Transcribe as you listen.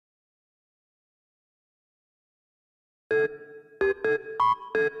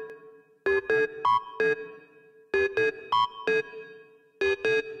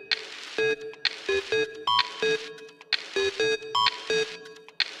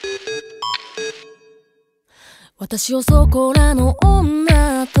私をそこらの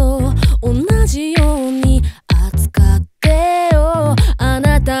女と同じように扱ってよ。あ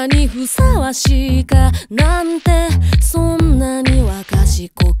なたにふさわしいかなんてそんなには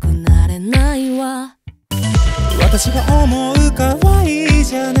賢くなれないわ。私が思う可愛い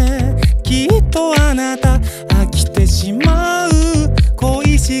じゃね、きっとあなた飽きてしまう。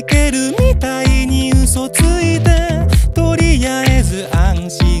恋しけるみたいに嘘ついて、とりあえず安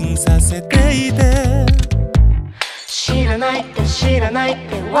心させていて。知らないって知らないっ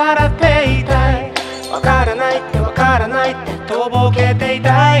て笑っていたい。わからないってわからないってとぼけてい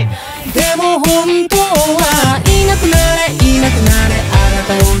たい。でも本当はいなくなれいなくなれ、あな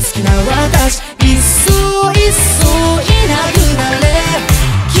たを好きな私いっそいっそいなくなれ。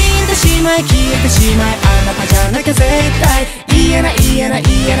消えてしまい消えてしまい、あなたじゃなきゃ絶対言えない言えない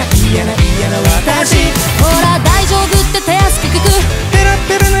言えない言えない言えない私。ほら大丈夫って手厚く聞く、ペラ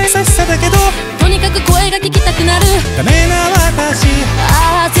ペラな優しさだけどとにかく声が聞きたくなる。ダメな私、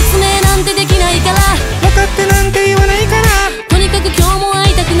ああ説明なんてできないから、分かってなんて言わないから、とにかく今日も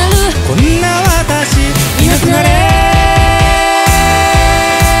会いたくなる。こんな私いなくなれ。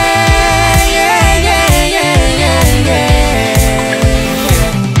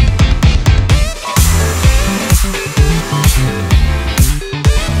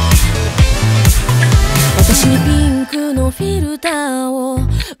私にピンクのフィルターを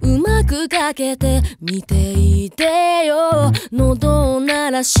うまくかけて見ていてよ。喉を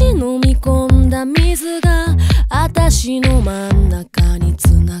鳴らし飲み込んだ水が私の真ん中につ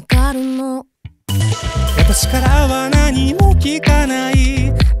ながるの。私からは何も聞かな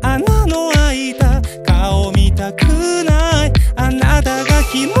い、穴の開いた顔見たくない。あなたが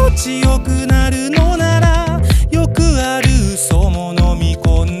気持ちよくなるのなら、よくある嘘も飲み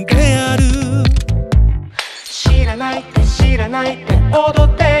込んでやる。知らないって知らないって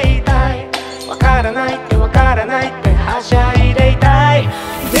踊っていたい。わからないってわからないってはしゃいでいたい。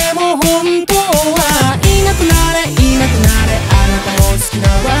でも本当はいなくなれいなくなれ、あなたを好きな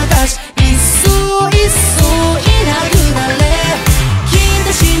私いっそいっそいなくなれ。消え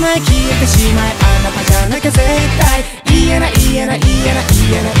てしまい消えてしまい、あなたじゃなきゃ絶対言えない言えない言えない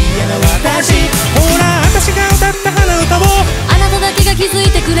言えない言えない私。ほら私が歌った鼻歌をあなただけが気づ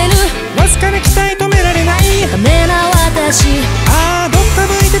いてくれる。わずかな期待止められない。ダメな私、ああどっか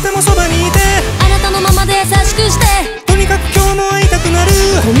向いててもそばにいて、あなたのままで優しくして、とにかく今日も会いたくなる。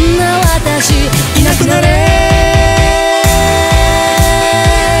こんな私いなくなれ。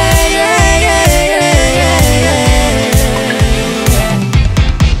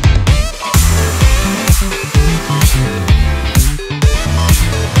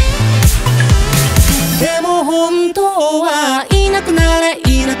でも本当はいなくなれ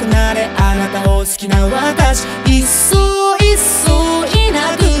いなくなれ、あなたを好きな私いっそいっそい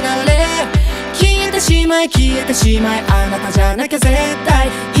なくなれ。消えてしまい消えてしまい、あなたじゃなきゃ絶対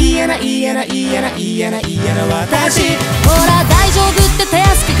言えない言えない言えない言えない言えない私。ほら大丈夫って手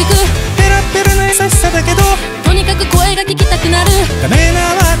厚く聞く、ペラペラな優しさだけどとにかく声が聞きたくなる。ダメな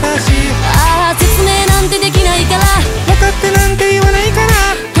私、ああ説明なんてできないから、分かってなんて言わないから、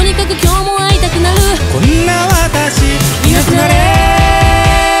とにかく今日も会いたくなる。こんな私いなくなれ。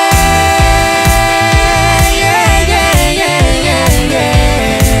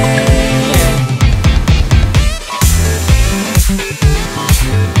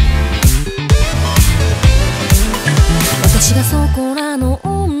私がそこらの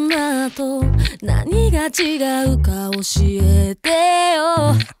女と何が違うか教えて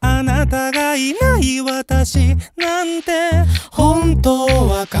よ。あなたがいない私なんて本当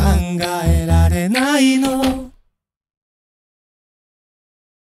は考えられないの。